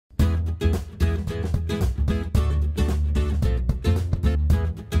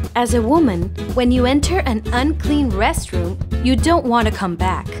As a woman, when you enter an unclean restroom, you don't want to come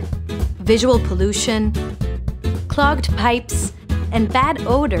back. Visual pollution, clogged pipes, and bad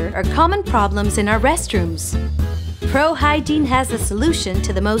odor are common problems in our restrooms. ProHygiene has a solution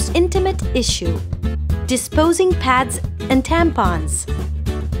to the most intimate issue: disposing pads and tampons.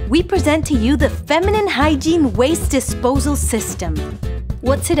 We present to you the Feminine Hygiene Waste Disposal System.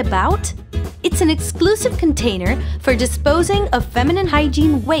 What's it about? It's an exclusive container for disposing of feminine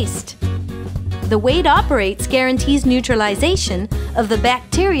hygiene waste. The way it operates guarantees neutralization of the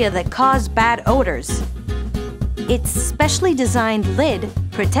bacteria that cause bad odors. Its specially designed lid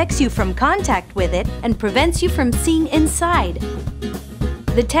protects you from contact with it and prevents you from seeing inside.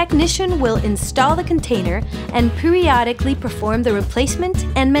 The technician will install the container and periodically perform the replacement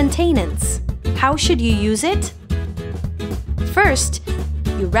and maintenance. How should you use it? First,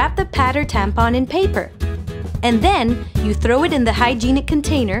 you wrap the pad or tampon in paper, and then you throw it in the hygienic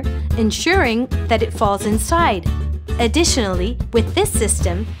container, ensuring that it falls inside. Additionally, with this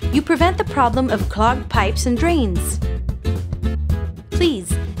system, you prevent the problem of clogged pipes and drains.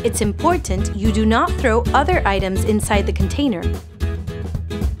 Please, it's important you do not throw other items inside the container.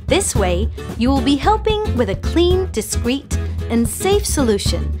 This way, you will be helping with a clean, discreet, and safe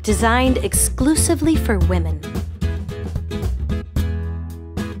solution designed exclusively for women.